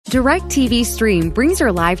DirecTV Stream brings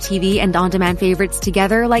your live TV and on-demand favorites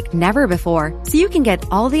together like never before, so you can get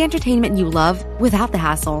all the entertainment you love without the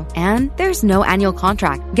hassle. And there's no annual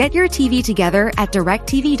contract. Get your TV together at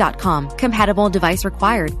directtv.com. Compatible device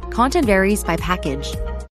required. Content varies by package.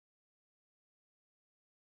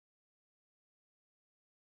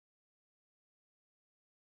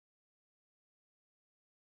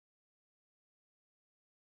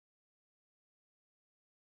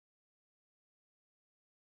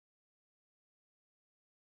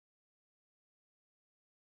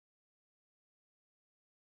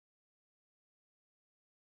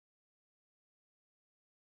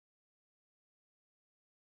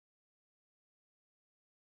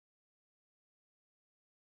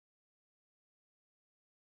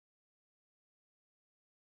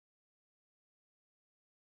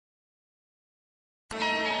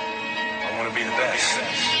 Be the best.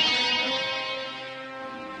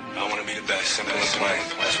 I want to be the best. Simple and plain.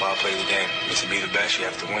 That's why I play the game. But to be the best, you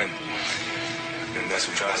have to win. And that's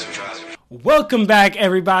what drives me. Welcome back,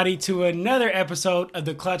 everybody, to another episode of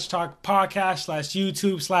the Clutch Talk podcast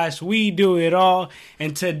 /YouTube/ We Do It All.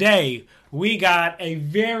 And today, we got a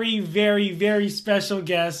very, very, very special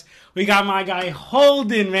guest. We got my guy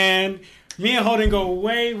Holden, man. Me and Holden go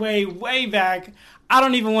way, way, way back. I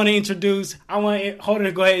don't even want to introduce. I want Holden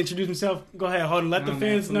to go ahead and introduce himself. Go ahead, Holden. Let the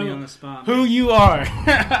fans know on the spot, who you are.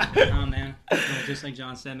 Oh, man. Just like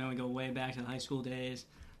John said, man, we go way back to the high school days.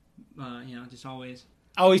 Just always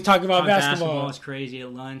talking about talk basketball. Is crazy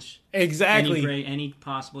at lunch. Exactly. Any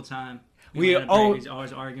possible time. We always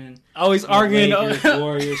arguing. Always arguing. Lakers,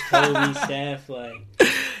 Warriors, Kobe, Steph, like.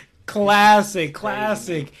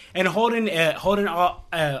 Classic. And Holden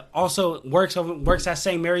also works at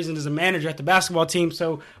St. Mary's and is a manager at the basketball team.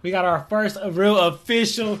 So we got our first real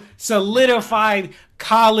official solidified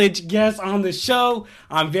college guest on the show.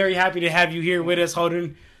 I'm very happy to have you here with us,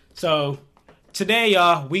 Holden. So today,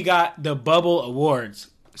 y'all, we got the Bubble Awards.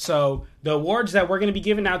 So the awards that we're going to be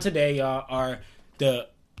giving out today, y'all,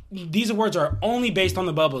 these awards are only based on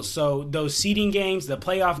the bubbles. So those seeding games, the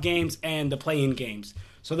playoff games, and the play-in games.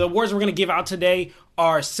 So the awards we're going to give out today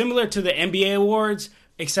are similar to the NBA awards,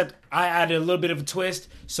 except I added a little bit of a twist.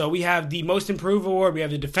 So we have the Most Improved Award, we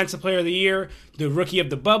have the Defensive Player of the Year, the Rookie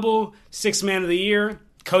of the Bubble, Sixth Man of the Year,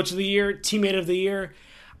 Coach of the Year, Teammate of the Year.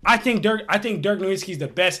 I think Dirk Nowitzki is the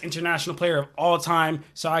best international player of all time.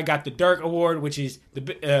 So I got the Dirk Award, which is the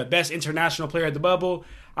best international player of the bubble.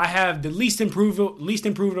 I have the least improved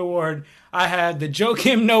award. I have the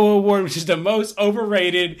Joakim Noah Award, which is the most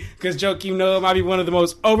overrated, because Joakim Noah might be one of the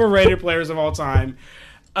most overrated players of all time.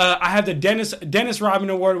 I have the Dennis Rodman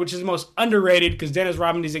Award, which is the most underrated, because Dennis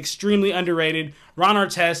Rodman is extremely underrated. Ron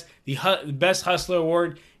Artest, the best hustler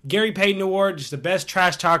award. Gary Payton Award, just the best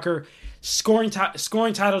trash talker. Scoring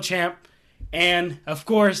title champ. And, of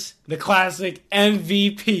course, the classic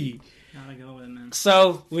MVP. Gotta go with it, man.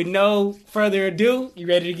 So, with no further ado, you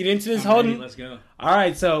ready to get into this, Holden? Let's go. All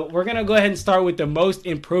right, so we're gonna go ahead and start with the most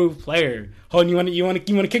improved player. Holden, you want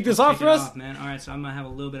to kick this off for us? Man. All right, so I'm gonna have a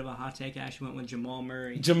little bit of a hot take. I actually went with Jamal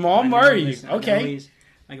Murray. Jamal Murray, okay. He's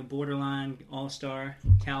like a borderline all-star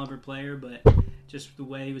caliber player, but just the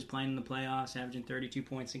way he was playing in the playoffs, averaging 32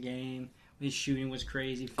 points a game. His shooting was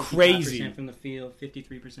crazy. 55% from the field,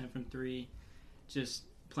 53% from three. Just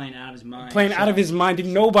playing out of his mind. Out of his mind. Did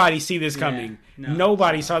nobody see this coming? No.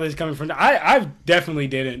 Nobody saw this coming from. I definitely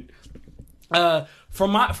didn't. For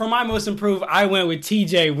my most improved, I went with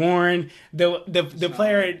T.J. Warren, the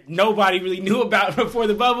player nobody really knew about before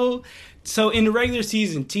the bubble. So in the regular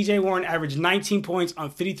season, T.J. Warren averaged 19 points on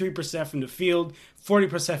 53% from the field,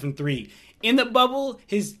 40% from three. In the bubble,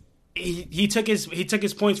 he took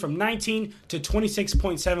his points from 19 to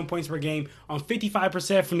 26.7 points per game on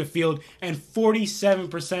 55% from the field and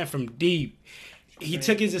 47% from deep. He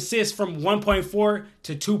took his assists from 1.4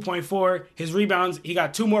 to 2.4. His rebounds, he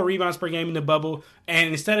got 2 more rebounds per game in the bubble.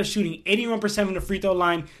 And instead of shooting 81% from the free throw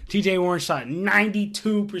line, T.J. Warren shot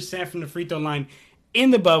 92% from the free throw line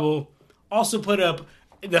in the bubble. Also put up,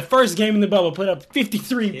 the first game in the bubble, put up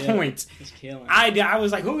 53 points. He's killing. I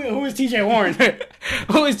was like, who is T.J. Warren?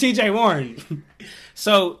 Who is T.J. Warren?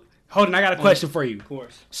 So, Holden, I got a question for you. Of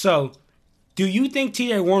course. So, do you think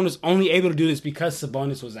T.J. Warren was only able to do this because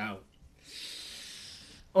Sabonis was out?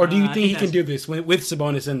 Or do you think he can do this with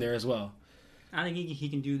Sabonis in there as well? I think he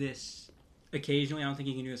can do this occasionally. I don't think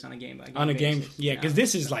he can do this on a game-by-game On a basis. game? Yeah, because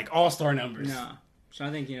this is like all-star numbers. No. So I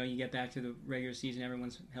think, you get back to the regular season,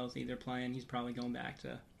 everyone's healthy, they're playing, he's probably going back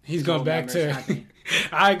to... He's going back to...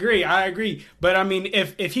 I agree. But, I mean,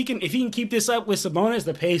 if he can keep this up with Sabonis,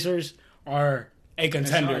 the Pacers are a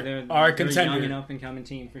contender. They're a young and up-and-coming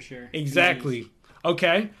team, for sure. Exactly.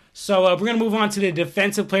 Okay. So we're gonna move on to the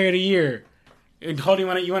defensive player of the year. And Cody, you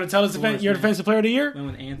want to tell us your defensive player of the year? Went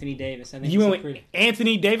with Anthony Davis. I think you went with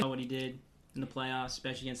Anthony Davis. What he did in the playoffs,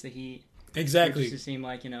 especially against the Heat. Exactly. It just seemed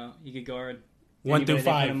like he could guard 1 through 5.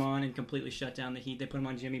 They put him on and completely shut down the Heat. They put him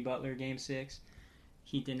on Jimmy Butler Game 6.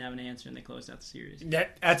 Heat didn't have an answer, and they closed out the series.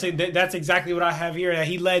 That's exactly what I have here. That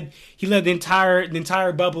he led the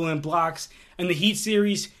entire bubble in blocks. In the Heat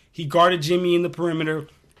series, he guarded Jimmy in the perimeter.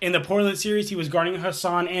 In the Portland series, he was guarding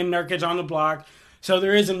Hassan and Nurkic on the block. So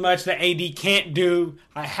there isn't much that AD can't do.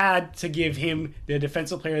 I had to give him the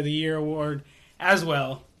Defensive Player of the Year award as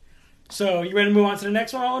well. So you ready to move on to the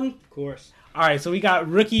next one, Holden? Of course. All right, so we got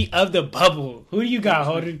Rookie of the Bubble. Who do you got,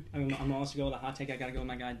 Holden? I'm also going with a hot take. I got to go with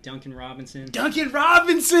my guy, Duncan Robinson. Duncan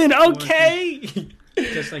Robinson, okay.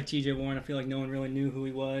 Just like TJ Warren, I feel like no one really knew who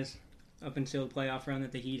he was up until the playoff run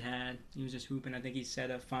that the Heat had. He was just hooping. I think he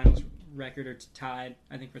set a finals record or tied,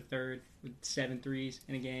 I think, for third with 7 threes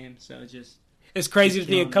in a game. So it's crazy to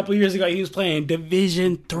think a couple years ago he was playing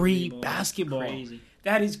Division III basketball. Crazy.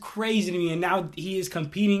 That is crazy to me, and now he is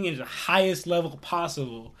competing at the highest level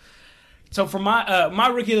possible. So for my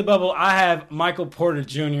Rookie of the Bubble, I have Michael Porter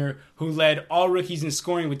Jr., who led all rookies in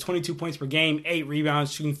scoring with 22 points per game, 8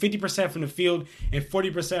 rebounds, shooting 50% from the field and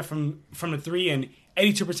 40% from the three and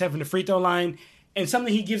 82% from the free throw line. And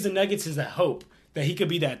something he gives the Nuggets is a hope that he could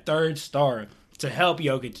be that third star to help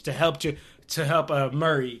Jokic, to help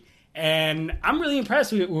Murray. And I'm really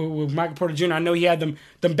impressed with Michael Porter Jr. I know he had them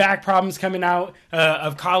back problems coming out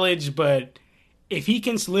of college, but if he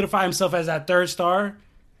can solidify himself as that third star,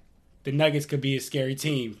 the Nuggets could be a scary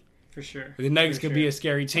team. For sure. The Nuggets could be a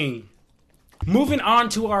scary team. Moving on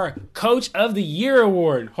to our Coach of the Year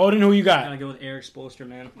award. Holden, who you got? I gotta go with Eric Spoelstra,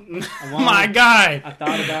 man. My guy. I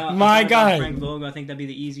thought about Frank Vogel. I think that'd be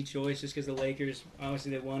the easy choice just because the Lakers,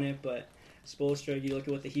 obviously, they won it. But Spoelstra, you look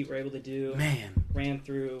at what the Heat were able to do. Man. Ran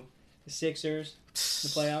through the Sixers, the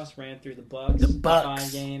playoffs, ran through the Bucks.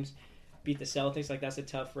 5 games. Beat the Celtics. Like, that's a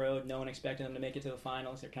tough road. No one expected them to make it to the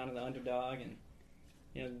finals. They're kind of the underdog. And,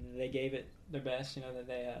 they gave it their best. That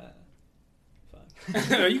they...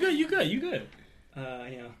 You good.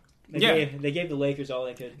 They gave the Lakers all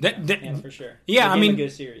they could. For sure. Yeah, they gave a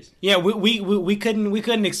good series. Yeah, we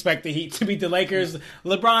couldn't expect the Heat to beat the Lakers.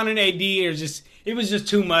 LeBron and AD it was just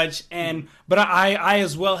too much. But I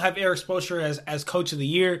as well have Eric Spoelstra as Coach of the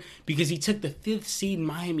Year because he took the 5th seed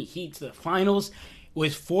Miami Heat to the finals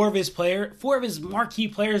with 4 of his marquee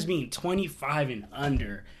players being 25 and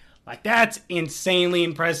under. Like, that's insanely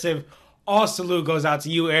impressive. All salute goes out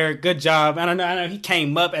to you, Eric. Good job. I know he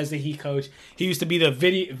came up as the Heat coach. He used to be the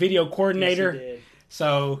video coordinator. Yes, he did.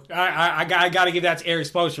 So I got to give that to Eric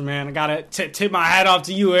Spoelstra, man. I got to tip my hat off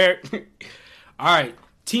to you, Eric. All right,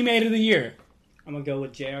 Teammate of the Year. I'm going to go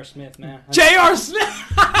with J.R. Smith, man. J.R. Smith!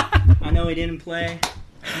 I know he didn't play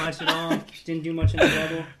much at all. Didn't do much in the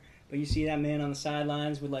bubble. But you see that man on the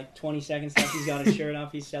sidelines with like 20 seconds left. He's got his shirt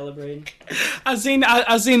off. He's celebrating. I seen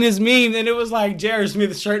this meme, and it was like J.R.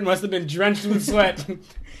 Smith's shirt must have been drenched with sweat.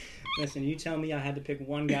 Listen, you tell me I had to pick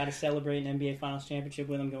one guy to celebrate an NBA Finals championship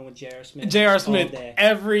with. I'm going with J.R. Smith. J.R. Smith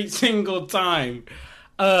every single time.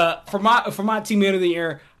 For my Teammate of the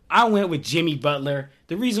Year, I went with Jimmy Butler.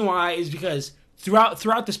 The reason why is because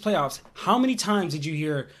throughout this playoffs, how many times did you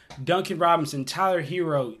hear Duncan Robinson, Tyler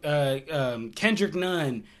Hero, Kendrick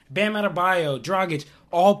Nunn, Bam Adebayo, Dragic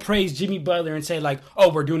all praise Jimmy Butler and say like,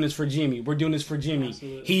 "Oh, we're doing this for Jimmy. We're doing this for Jimmy.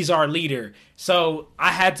 Absolutely. He's our leader." So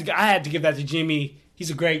I had to give that to Jimmy. He's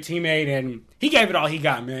a great teammate, and he gave it all he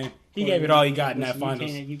got, man. He gave it all he got in that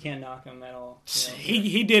finals. You can't knock him at all.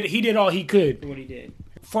 He did all he could. For what he did.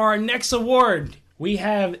 For our next award, we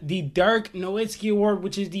have the Dirk Nowitzki Award,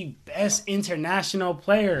 which is the best international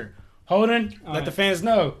player. Holden, let the fans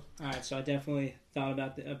know. All right, so I definitely thought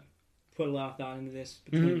about put a lot of thought into this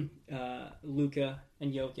between Luka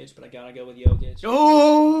and Jokic, but I gotta go with Jokic.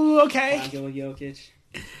 Oh, okay. Gotta go with Jokic.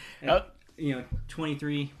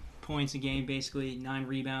 23 points a game, basically 9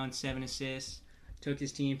 rebounds, 7 assists. Took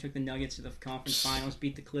the Nuggets to the conference finals,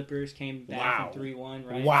 beat the Clippers, came back from 3-1.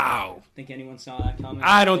 Right? Wow. I don't think anyone saw that coming.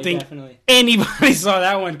 I don't think anybody saw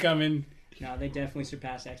that one coming. No, they definitely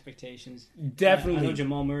surpassed expectations. Definitely. I know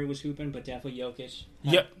Jamal Murray was hooping, but definitely Jokic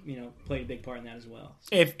played a big part in that as well. So.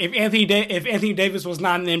 If Anthony Davis was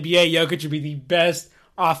not in the NBA, Jokic would be the best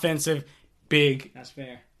offensive big That's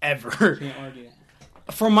fair. Ever. Can't argue that.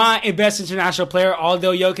 For my best international player,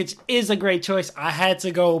 although Jokic is a great choice, I had to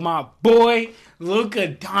go with my boy, Luka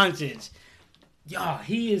Doncic.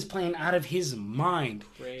 He is playing out of his mind.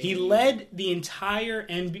 Crazy. He led the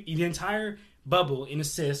entire bubble in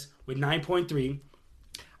assists with 9.3.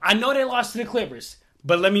 I know they lost to the Clippers,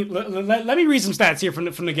 But let me read some stats here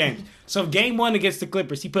from the game. So game 1 against the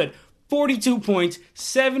Clippers, he put 42 points,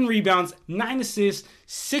 7 rebounds, 9 assists,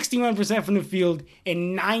 61% from the field,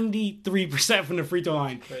 and 93% from the free throw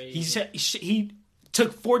line. He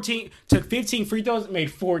took 15 free throws,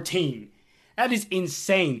 made 14. That is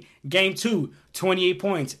insane. Game 2, 28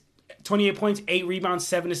 points, 8 rebounds,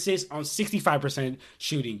 7 assists on 65%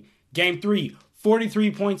 shooting. Game 3,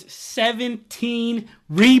 43 points, 17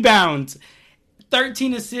 rebounds,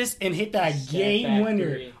 13 assists, and hit that game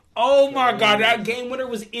winner. Oh my God, that game winner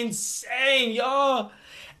was insane, y'all.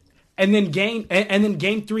 And then game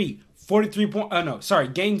 3, 43 points.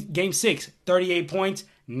 Game 6, 38 points,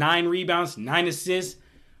 9 rebounds, 9 assists.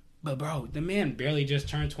 But bro, the man barely just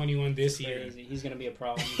turned 21 this year. He's gonna be a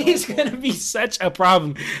problem. He's gonna be such a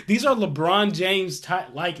problem. These are LeBron James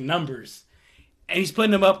like numbers, and he's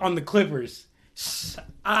putting them up on the Clippers.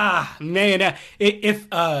 Man, if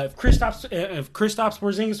Kristaps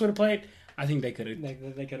Porzingis would have played, I think they could have.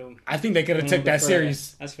 They could have. I think they could have took that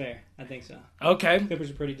series. That's fair. I think so. Okay. Clippers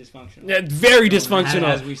are pretty dysfunctional. Yeah, very dysfunctional,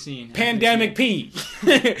 as we've seen. Pandemic P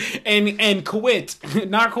and Kawhi,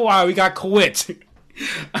 not Kawhi. We got Kawhi.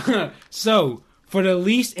 So for the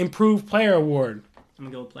least improved player award, I'm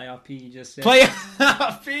gonna go with playoff P. You just said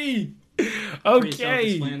playoff P. Okay. Pretty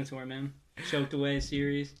self-explanatory, man. Choked away a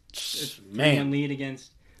series. Man, lead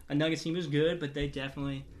against a Nuggets team was good, but they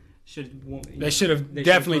definitely should. They should have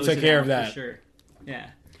definitely took care of that. For sure. Yeah.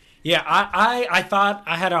 Yeah, I thought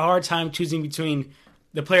I had a hard time choosing between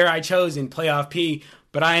the player I chose in playoff P,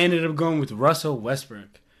 but I ended up going with Russell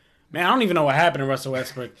Westbrook. Man, I don't even know what happened to Russell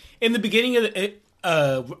Westbrook. In the beginning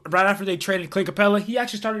of right after they traded Clint Capella, he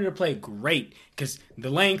actually started to play great because the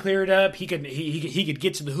lane cleared up. He could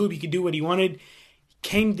get to the hoop. He could do what he wanted.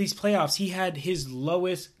 Came to these playoffs, he had his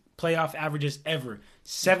lowest playoff averages ever.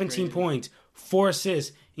 17 points, 4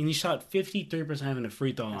 assists, and he shot 53% in the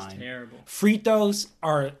free throw line. That's terrible. Free throws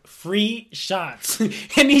are free shots.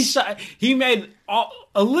 And he made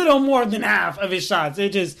a little more than half of his shots.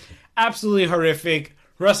 It's just absolutely horrific.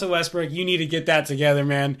 Russell Westbrook, you need to get that together,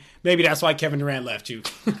 man. Maybe that's why Kevin Durant left you.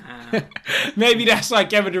 Maybe that's why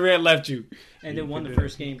Kevin Durant left you. And they won the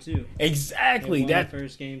first game, too. Exactly. The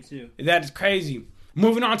first game, too. That is crazy.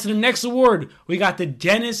 Moving on to the next award, we got the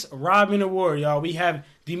Dennis Rodman Award, y'all. We have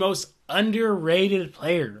the most underrated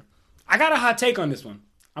player. I got a hot take on this one.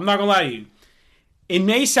 I'm not going to lie to you. It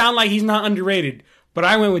may sound like he's not underrated, but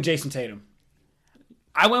I went with Jason Tatum.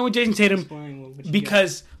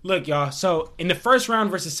 Because, look, y'all, so in the first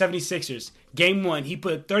round versus 76ers, game 1, he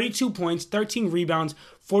put 32 points, 13 rebounds,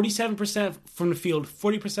 47% from the field,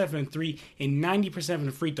 40% from the 3, and 90% from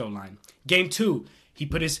the free throw line. Game 2, he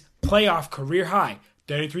put his playoff career high,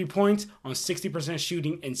 33 points on 60%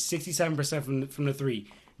 shooting and 67% from the 3.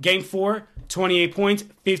 Game 4, 28 points,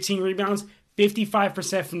 15 rebounds,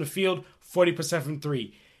 55% from the field, 40% from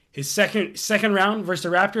 3. His second round versus the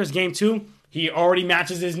Raptors, game 2, he already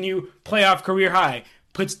matches his new playoff career high.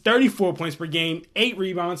 Puts 34 points per game, 8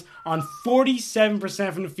 rebounds on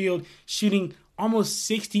 47% from the field, shooting almost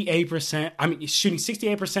 68%. Shooting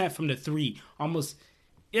 68% from the 3.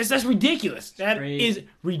 That's ridiculous. That is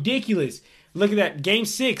ridiculous. Look at that. Game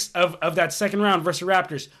 6 of that second round versus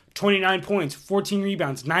Raptors. 29 points, 14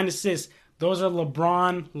 rebounds, 9 assists. Those are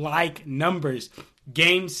LeBron-like numbers.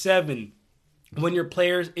 Game 7, when your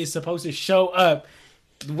player is supposed to show up,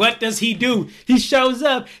 what does he do? He shows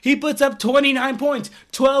up. He puts up 29 points,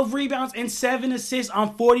 12 rebounds, and 7 assists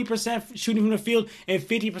on 40% shooting from the field and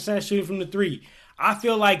 50% shooting from the 3. I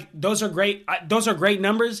feel like those are great. Those are great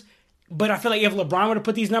numbers. But I feel like if LeBron were to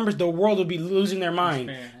put these numbers, the world would be losing their mind.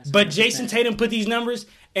 That's but Jason Tatum put these numbers,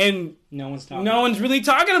 and no one's really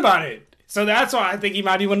talking about it. So that's why I think he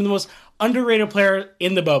might be one of the most underrated players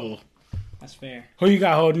in the bubble. That's fair. Who you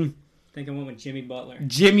got, Holden? I think I went with Jimmy Butler.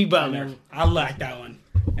 Jimmy Butler. I like that one.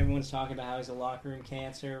 Everyone's talking about how he's a locker room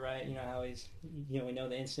cancer, right? You know how he's, we know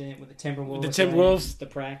the incident with the Timberwolves. The Timberwolves. The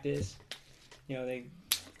practice. They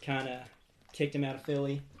kind of kicked him out of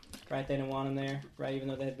Philly. Right, they didn't want him there, right? Even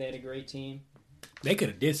though they had a great team, they could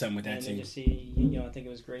have did something with that team. And I think it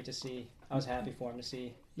was great to see. I was happy for him to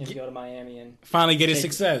see him go to Miami and finally get his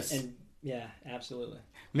success. And yeah, absolutely.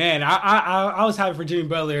 Man, I was happy for Jimmy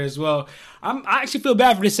Butler as well. I actually feel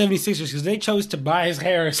bad for the 76ers because they chose Tobias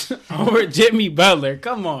Harris over Jimmy Butler.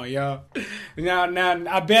 Come on, y'all. Now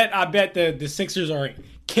I bet the Sixers are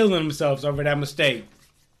killing themselves over that mistake.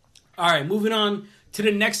 All right, moving on to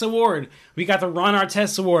the next award. We got the Ron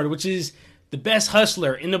Artest Award, which is the best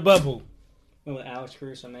hustler in the bubble. Went with Alex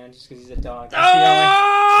Caruso, man, just because he's a dog.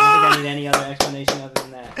 I don't think I need any other explanation other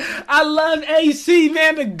than that. I love AC,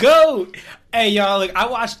 man, the GOAT. Hey, y'all, look, I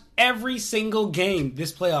watched every single game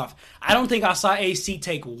this playoff. I don't think I saw AC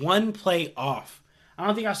take one play off. I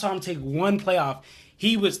don't think I saw him take one play off.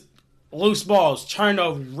 He was loose balls,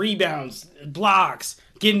 turnover, rebounds, blocks,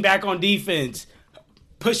 getting back on defense,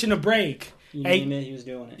 pushing a break. You name it, he was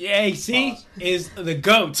doing it. Yeah, AC is the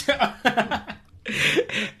GOAT.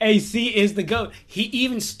 AC is the GOAT. He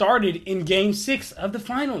even started in Game 6 of the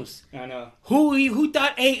finals. I know. Who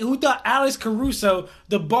thought Alex Caruso,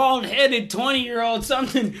 the bald-headed 20-year-old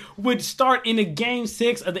something, would start in a Game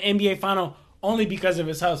 6 of the NBA final only because of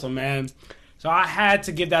his hustle, man. So I had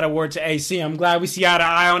to give that award to AC. I'm glad we see eye to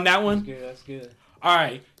eye on that one. That's good. All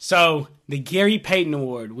right, so the Gary Payton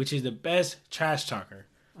Award, which is the best trash talker.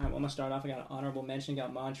 All right, well, I'm going to start off. I got an honorable mention.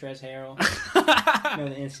 Got Montrezl Harrell.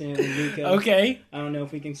 The incident with Luka. Okay. I don't know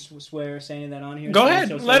if we can swear saying that on here. Go ahead.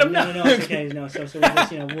 Let him know. No, it's okay. No, so we'll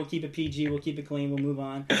just, we'll keep it PG. We'll keep it clean. We'll move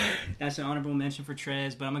on. That's an honorable mention for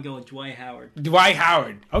Trez, but I'm going to go with Dwight Howard. Dwight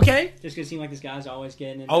Howard. Okay. Just because it seemed like this guy's always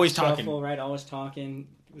getting in. Always talking. Right? Always talking.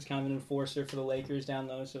 Was kind of an enforcer for the Lakers down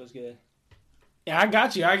low, so it was good. Yeah, I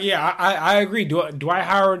got you. I agree. Dwight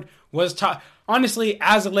Howard was top. Honestly,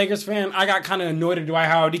 as a Lakers fan, I got kind of annoyed at Dwight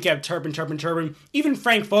Howard. He kept chirping. Even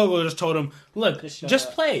Frank Vogel just told him, look,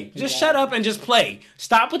 just play. Just shut up and just play.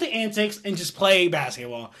 Stop with the antics and just play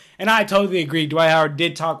basketball. And I totally agree. Dwight Howard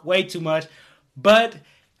did talk way too much. But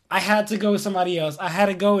I had to go with somebody else. I had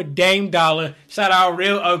to go with Dame Dollar. Shout out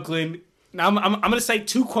Real Oakland. Now, I'm going to say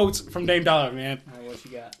 2 quotes from Dame Dollar, man. All right, what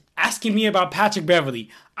you got? Asking me about Patrick Beverly.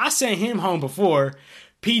 I sent him home before.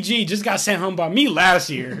 PG just got sent home by me last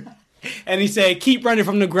year. And he said, keep running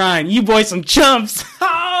from the grind. You boys some chumps.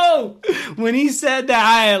 Oh! When he said that,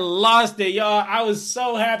 I had lost it, y'all. I was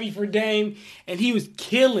so happy for Dame. And he was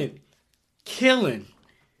killing.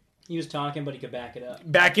 He was talking, but he could back it up.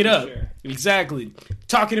 Back it up. Sure. Exactly.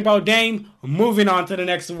 Talking about Dame, moving on to the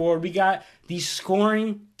next award. We got the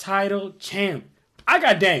scoring title champ. I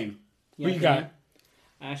got Dame. Who you got?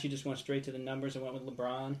 I actually just went straight to the numbers. I went with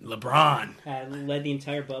LeBron. Led the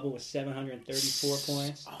entire bubble with 734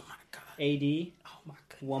 points. Oh, my God. AD. Oh, my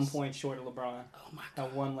goodness. 1 point short of LeBron. Oh, my God.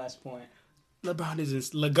 Got 1 less point. LeBron is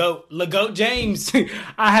this LeGoat James.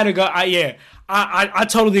 I had to go. I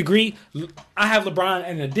totally agree. I have LeBron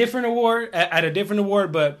at a different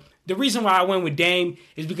award, but the reason why I went with Dame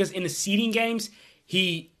is because in the seeding games,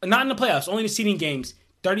 not in the playoffs, only in the seeding games,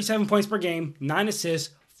 37 points per game, 9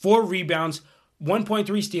 assists, 4 rebounds,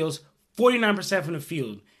 1.3 steals, 49% from the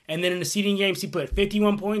field. And then in the seeding games, he put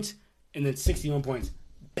 51 points and then 61 points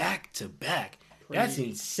back to back. That's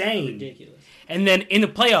insane. Ridiculous. And then in the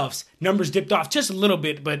playoffs, numbers dipped off just a little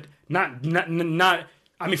bit, but not.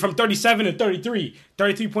 I mean, from 37 to 33,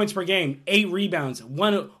 33 points per game, 8 rebounds,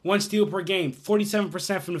 one steal per game,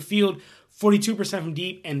 47% from the field, 42% from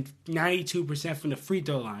deep, and 92% from the free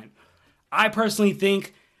throw line. I personally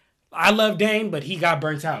think I love Dame, but he got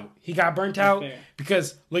burnt out.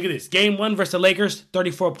 Because look at this: Game 1 versus the Lakers,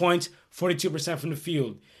 34 points, 42% from the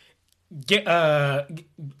field.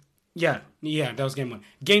 Yeah, that was Game 1.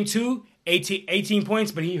 Game 2, 18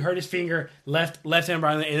 points, but he hurt his finger, left hand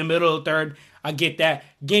right in the middle of the third. I get that.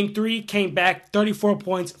 Game 3 came back, 34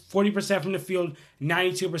 points, 40% from the field,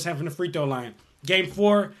 92% from the free throw line. Game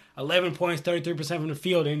 4, 11 points, 33% from the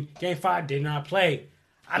field, and Game 5 did not play.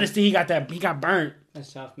 I just think he got burnt.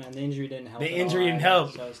 That's tough, man. The injury didn't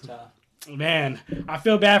help. So it's tough. Man, I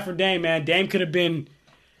feel bad for Dame, man. Dame could have been.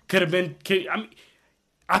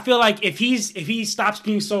 I feel like if he stops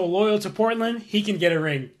being so loyal to Portland, he can get a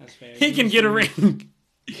ring. That's fair. He can get a ring.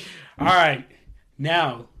 All right,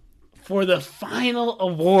 now for the final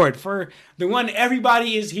award, for the one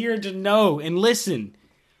everybody is here to know and listen.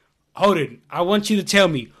 Holden, I want you to tell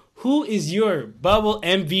me, who is your bubble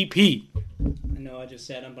MVP? I know I just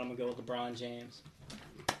said him, but I'm gonna go with LeBron James.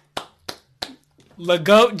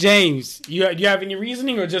 LeGoat James. Do you have any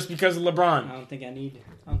reasoning, or just because of LeBron? I don't think I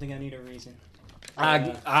need a reason.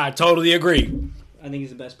 I totally agree. I think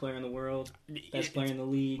he's the best player in the world. Best player in the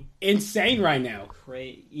league. Insane right now.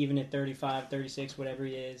 Great. Even at 35, 36, whatever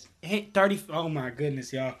he is. Hit 30. Oh, my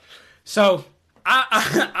goodness, y'all. So,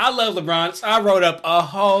 I love LeBron. So I wrote up a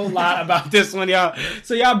whole lot about this one, y'all.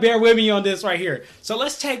 So, y'all bear with me on this right here. So,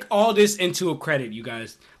 let's take all this into a credit, you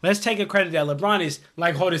guys. Let's take a credit that LeBron is,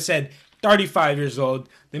 like Holden said, 35 years old.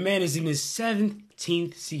 The man is in his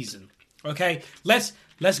 17th season. Okay? Let's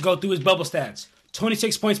go through his bubble stats.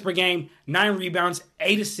 26 points per game, 9 rebounds,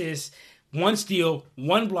 8 assists, 1 steal,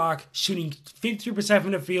 1 block, shooting 53%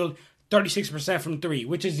 from the field, 36% from 3,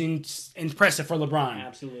 which is impressive for LeBron.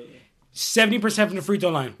 Absolutely. 70% from the free throw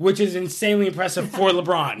line, which is insanely impressive for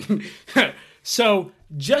LeBron. So,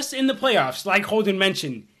 just in the playoffs, like Holden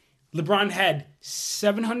mentioned, LeBron had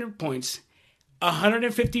 700 points,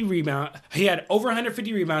 150 rebounds. He had over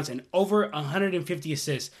 150 rebounds and over 150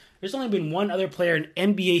 assists. There's only been one other player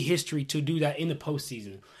in NBA history to do that in the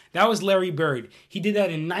postseason. That was Larry Bird. He did that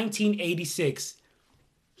in 1986.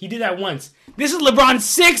 He did that once. This is LeBron's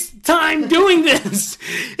 6th time doing this.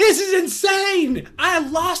 This is insane. I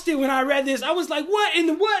lost it when I read this. I was like, what in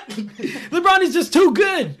the what? LeBron is just too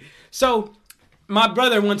good. So my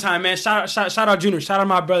brother one time, man, shout out Junior. Shout out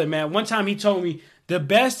my brother, man. One time he told me the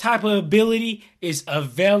best type of ability is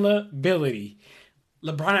availability.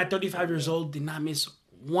 LeBron at 35 years old did not miss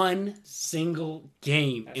one single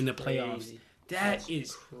game in the playoffs.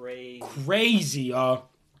 That's crazy, y'all.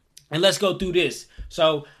 And let's go through this.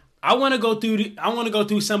 So I want to go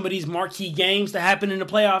through some of these marquee games that happened in the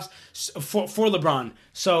playoffs for LeBron.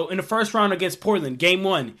 So in the first round against Portland, game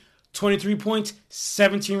 1, 23 points,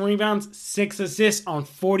 17 rebounds, 6 assists on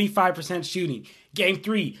 45% shooting. Game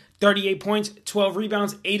 3, 38 points, 12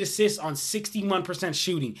 rebounds, 8 assists on 61%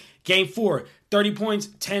 shooting. Game 4, 30 points,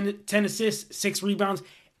 10 assists, 6 rebounds,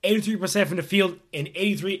 83% from the field, and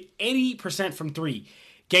 80% from 3.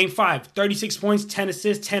 Game 5, 36 points, 10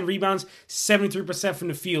 assists, 10 rebounds, 73% from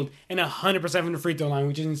the field, and 100% from the free throw line,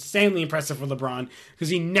 which is insanely impressive for LeBron because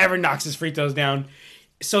he never knocks his free throws down.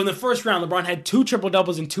 So in the first round, LeBron had 2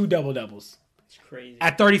 triple-doubles and 2 double-doubles. That's crazy.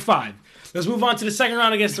 At 35. Let's move on to the second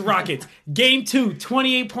round against the Rockets. Game 2,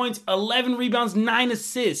 28 points, 11 rebounds, 9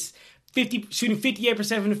 assists, shooting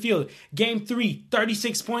 58% from the field. Game 3,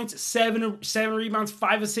 36 points, 7 rebounds,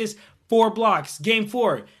 5 assists, 4 blocks. Game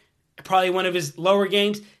 4, probably one of his lower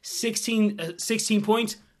games, 16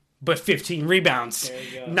 points, but 15 rebounds,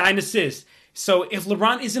 9 assists. So if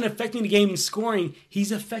LeBron isn't affecting the game in scoring,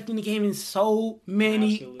 he's affecting the game in so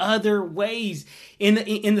many other ways.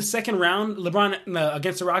 In the second round, LeBron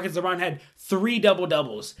against the Rockets, LeBron had 3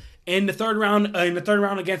 double-doubles. In the third round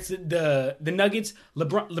against the Nuggets,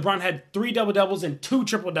 LeBron had 3 double-doubles and 2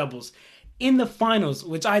 triple-doubles. In the finals,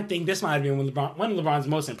 which I think this might have been one of LeBron's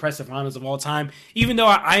most impressive finals of all time, even though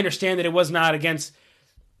I understand that it was not against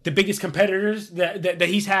the biggest competitors that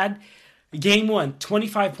he's had. Game 1,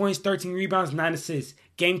 25 points, 13 rebounds, 9 assists.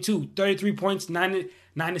 Game 2, 33 points, 9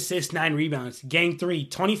 assists, 9 rebounds. Game 3,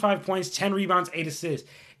 25 points, 10 rebounds, 8 assists.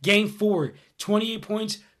 Game 4, 28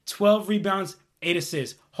 points, 12 rebounds, 8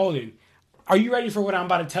 assists. Hold on. Are you ready for what I'm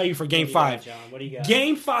about to tell you for Game 5? John? What do you got?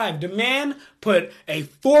 Game 5, the man put a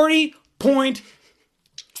 40-point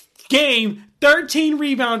game, 13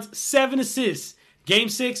 rebounds, 7 assists. Game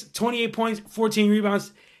 6, 28 points, 14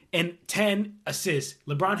 rebounds, and 10 assists.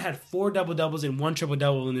 LeBron had 4 double-doubles and 1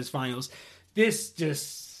 triple-double in his finals. This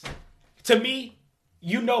just, to me,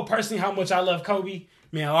 you know personally how much I love Kobe.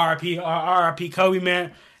 Man, R.I.P. Kobe,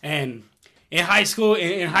 man. And in high school,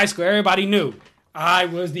 everybody knew I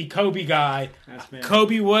was the Kobe guy.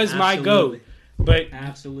 Kobe was my GOAT. But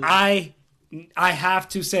I have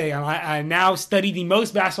to say, I now study the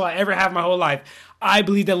most basketball I ever have my whole life. I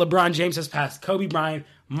believe that LeBron James has passed Kobe Bryant,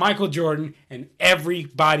 Michael Jordan, and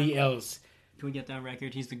everybody else. Can we get that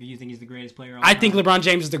record? You think he's the greatest player all I time? think LeBron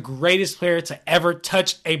James is the greatest player to ever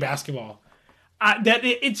touch a basketball.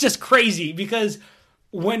 It's just crazy because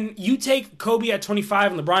when you take Kobe at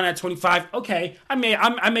 25 and LeBron at 25, okay, I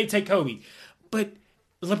may take Kobe. But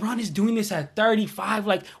LeBron is doing this at 35.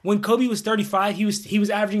 Like when Kobe was 35, he was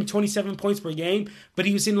averaging 27 points per game, but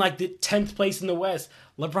he was in like the 10th place in the West.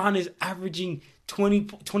 LeBron is averaging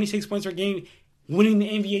 26 points per game, winning the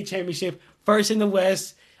NBA championship, first in the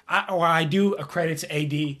West. I do a credit to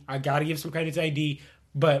AD. I got to give some credit to AD.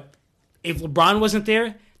 But if LeBron wasn't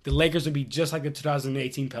there, the Lakers would be just like the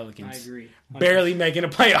 2018 Pelicans. I agree. 100%. Barely making the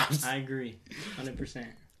playoffs. I agree. 100%.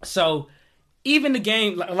 So even the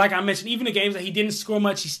game, like I mentioned, even the games that he didn't score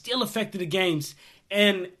much, he still affected the games.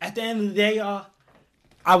 And at the end of the day,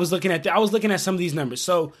 I was looking at some of these numbers.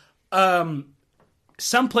 So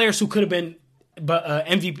some players who could have been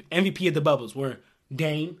MVP of the bubbles were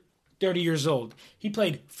Dame, 30 years old. He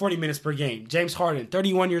played 40 minutes per game. James Harden,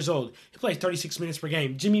 31 years old. He played 36 minutes per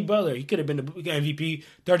game. Jimmy Butler, he could have been the MVP,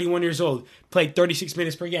 31 years old. Played 36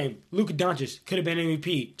 minutes per game. Luka Doncic could have been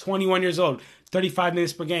MVP, 21 years old, 35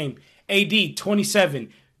 minutes per game. AD, 27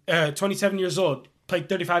 years old, played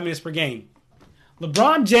 35 minutes per game.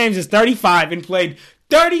 LeBron James is 35 and played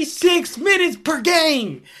 36 minutes per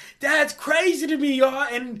game. That's crazy to me, y'all.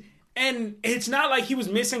 And it's not like he was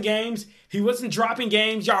missing games. He wasn't dropping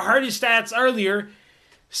games. Y'all heard his stats earlier.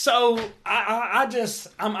 So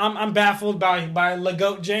I'm baffled by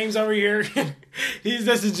LeGoat James over here.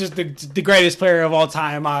 This is just the greatest player of all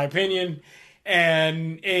time, in my opinion.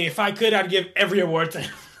 And if I could, I'd give every award to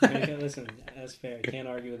him. Listen, That's fair. Can't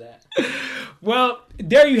argue with that. Well,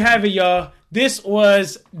 there you have it, y'all. This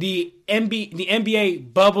was the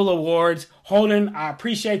NBA Bubble Awards. Holden, I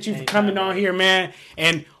appreciate you for coming on here, man.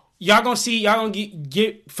 And y'all gonna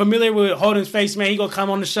get familiar with Holden's face, man. He gonna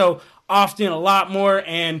come on the show often, a lot more,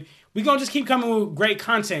 and we gonna just keep coming with great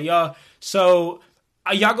content, y'all. So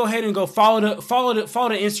y'all go ahead and go follow the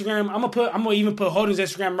Instagram. I'm gonna even put Holden's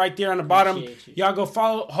Instagram right there on the bottom. Y'all go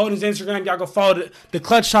follow Holden's Instagram. Y'all go follow the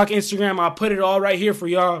Clutch Talk Instagram. I'll put it all right here for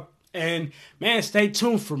y'all. And man, stay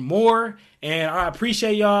tuned for more. And I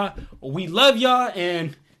appreciate y'all. We love y'all.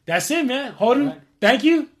 And that's it, man. Holden, thank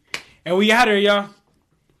you. And we out here, y'all.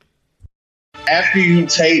 After you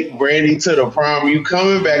take Brandy to the prom, you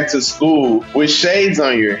coming back to school with shades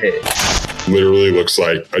on your head. Literally looks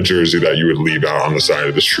like a jersey that you would leave out on the side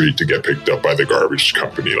of the street to get picked up by the garbage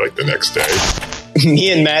company like the next day.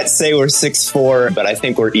 Me and Matt say we're 6'4", but I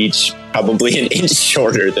think we're each probably an inch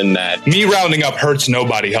shorter than that. Me rounding up hurts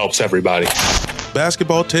nobody, helps everybody.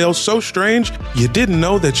 Basketball tales so strange, you didn't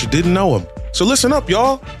know that you didn't know them. So listen up,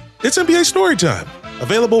 y'all. It's NBA Storytime,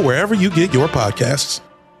 available wherever you get your podcasts.